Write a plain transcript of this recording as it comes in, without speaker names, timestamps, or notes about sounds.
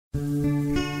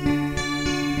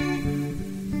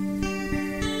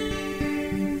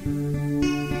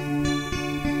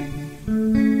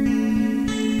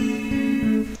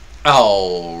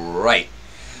Alright,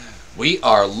 we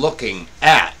are looking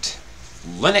at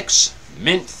Linux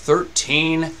Mint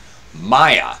 13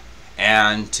 Maya,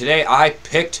 and today I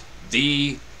picked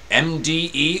the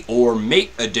MDE or Mate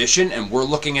edition, and we're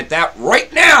looking at that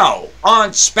right now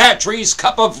on Spatry's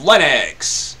Cup of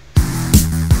Linux.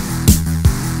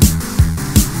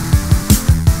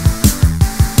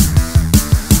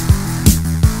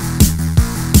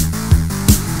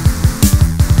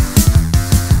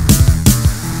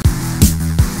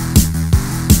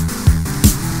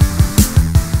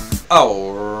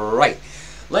 Alright,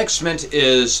 Linux Mint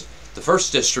is the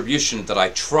first distribution that I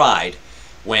tried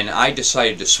when I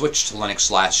decided to switch to Linux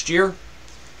last year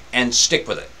and stick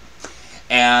with it.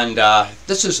 And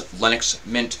this is Linux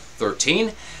Mint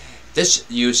 13. This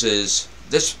uses,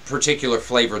 this particular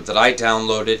flavor that I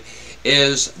downloaded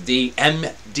is the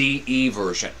MDE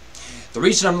version. The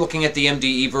reason I'm looking at the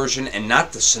MDE version and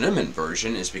not the Cinnamon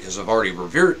version is because I've already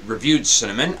reviewed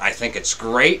Cinnamon. I think it's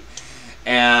great.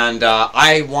 And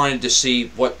I wanted to see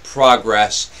what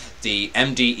progress the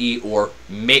MDE or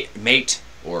Mate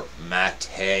or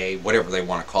Mate, whatever they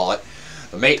want to call it,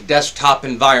 the Mate desktop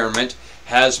environment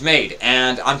has made.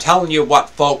 And I'm telling you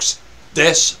what, folks,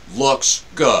 this looks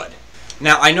good.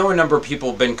 Now, I know a number of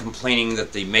people have been complaining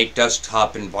that the Mate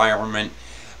desktop environment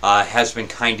has been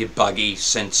kind of buggy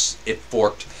since it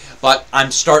forked, but I'm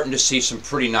starting to see some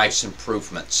pretty nice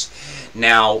improvements.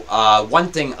 Now, one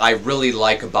thing I really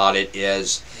like about it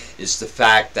is the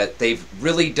fact that they've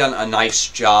really done a nice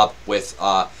job with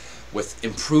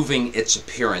improving its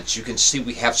appearance. You can see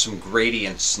we have some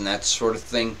gradients and that sort of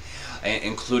thing,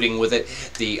 including with it.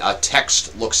 The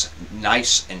text looks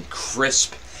nice and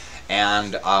crisp,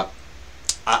 and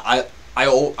I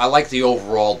like the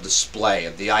overall display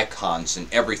of the icons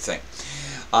and everything.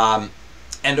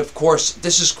 And of course,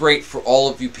 this is great for all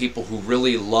of you people who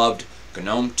really loved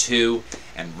Gnome 2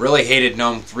 and really hated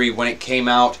Gnome 3 when it came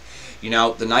out. You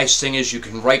know, the nice thing is you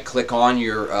can right-click on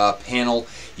your panel.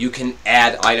 You can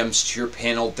add items to your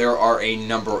panel. There are a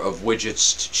number of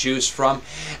widgets to choose from.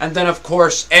 And then, of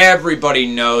course, everybody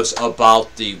knows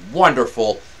about the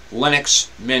wonderful Linux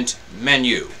Mint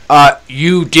menu.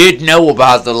 You did know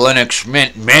about the Linux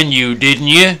Mint menu, didn't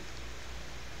you?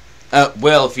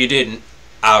 Well, if you didn't,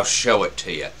 I'll show it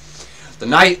to you.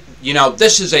 You know,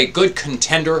 this is a good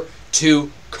contender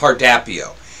to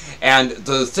Cardapio. And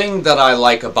the thing that I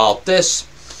like about this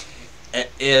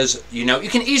is, you know, you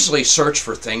can easily search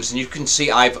for things, and you can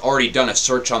see I've already done a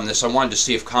search on this. I wanted to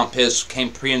see if Compiz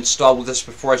came pre-installed with this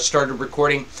before I started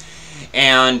recording,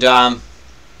 and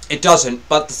it doesn't,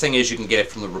 but the thing is you can get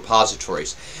it from the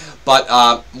repositories.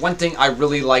 But one thing I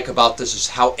really like about this is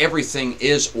how everything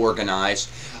is organized.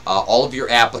 All of your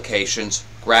applications,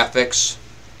 graphics,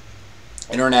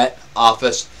 internet,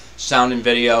 office, sound and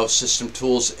video, system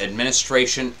tools,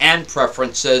 administration, and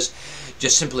preferences.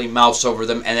 Just simply mouse over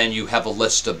them, and then you have a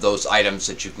list of those items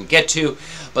that you can get to.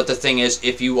 But the thing is,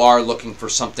 if you are looking for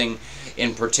something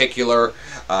in particular,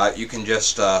 you can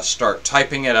just start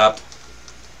typing it up,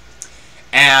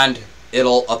 and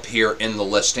it'll appear in the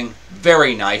listing.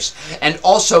 Very nice. And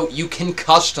also, you can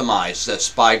customize this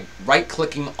by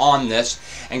right-clicking on this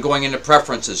and going into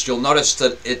preferences. You'll notice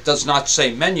that it does not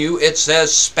say menu, it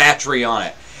says Spatry on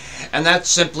it. And that's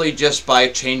simply just by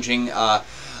changing the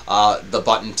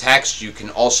button text. You can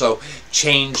also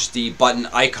change the button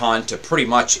icon to pretty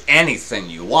much anything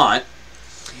you want.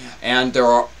 And there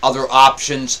are other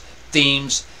options,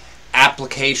 themes,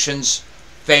 applications,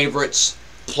 favorites,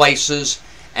 places,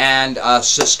 and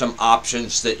system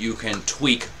options that you can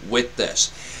tweak with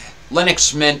this.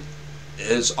 Linux Mint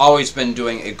has always been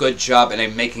doing a good job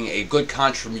and making a good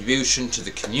contribution to the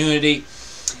community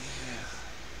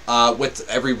with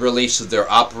every release of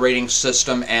their operating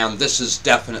system, and this is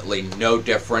definitely no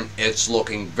different. It's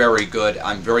looking very good.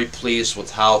 I'm very pleased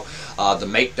with how the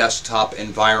Mate desktop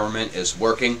environment is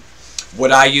working.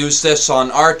 Would I use this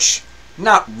on Arch?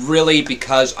 Not really,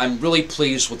 because I'm really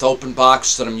pleased with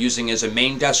OpenBox that I'm using as a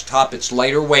main desktop. It's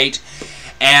lighter weight,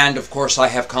 and of course I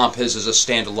have Compiz as a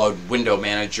standalone window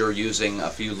manager using a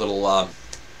few little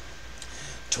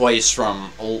toys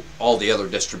from all the other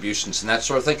distributions and that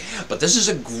sort of thing. But this is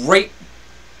a great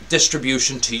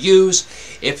distribution to use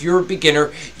if you're a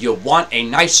beginner. You want a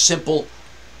nice, simple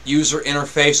user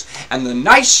interface, and the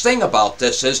nice thing about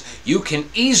this is you can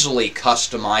easily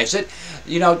customize it.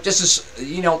 You know, this is,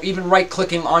 you know, even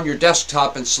right-clicking on your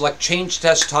desktop and select Change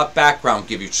Desktop Background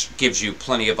gives you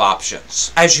plenty of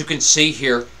options. As you can see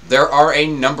here, there are a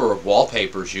number of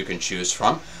wallpapers you can choose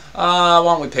from. Why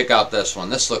don't we pick out this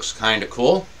one? This looks kind of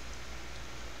cool.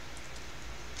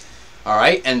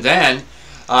 Alright, and then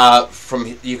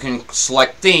You can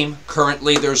select theme.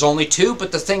 Currently there's only 2,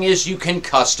 but the thing is you can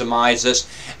customize this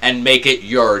and make it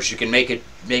yours. You can make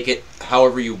it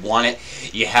however you want it.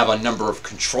 You have a number of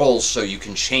controls, so you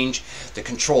can change the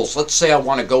controls. Let's say I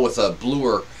want to go with a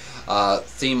bluer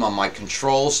theme on my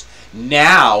controls.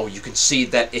 Now you can see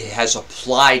that it has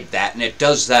applied that, and it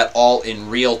does that all in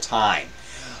real time.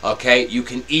 Okay, you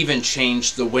can even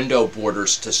change the window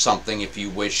borders to something if you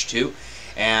wish to.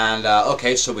 And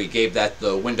okay, so we gave that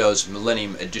the Windows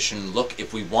Millennium Edition look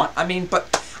if we want. I mean,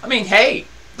 hey,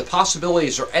 the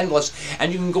possibilities are endless,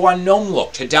 and you can go on Gnome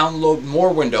Look to download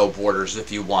more window borders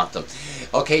if you want them.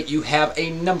 Okay, you have a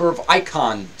number of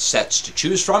icon sets to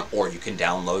choose from, or you can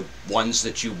download ones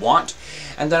that you want.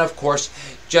 And then, of course,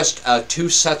 just 2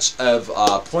 sets of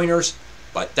pointers.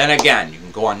 But then again, you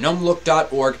can go on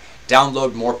gnomelook.org,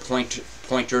 download more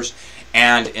pointers,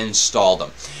 and install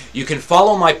them. You can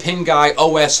follow my Pin Guy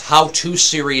OS how-to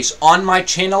series on my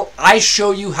channel. I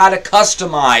show you how to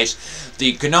customize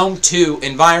the GNOME 2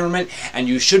 environment, and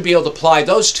you should be able to apply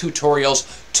those tutorials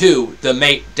to the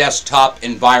Mate desktop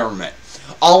environment.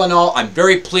 All in all, I'm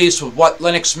very pleased with what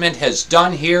Linux Mint has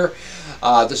done here.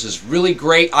 This is really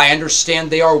great. I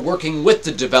understand they are working with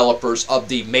the developers of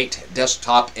the Mate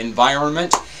desktop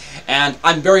environment, and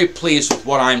I'm very pleased with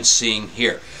what I'm seeing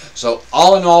here. So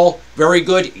all in all, very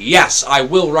good. Yes, I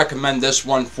will recommend this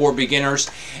one for beginners.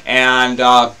 And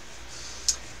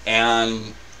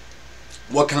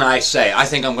what can I say? I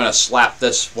think I'm going to slap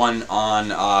this one on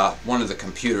one of the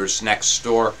computers next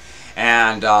door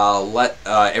and let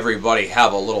everybody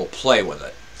have a little play with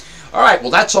it. All right,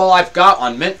 well, that's all I've got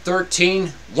on Mint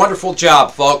 13. Wonderful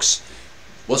job, folks.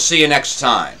 We'll see you next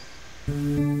time.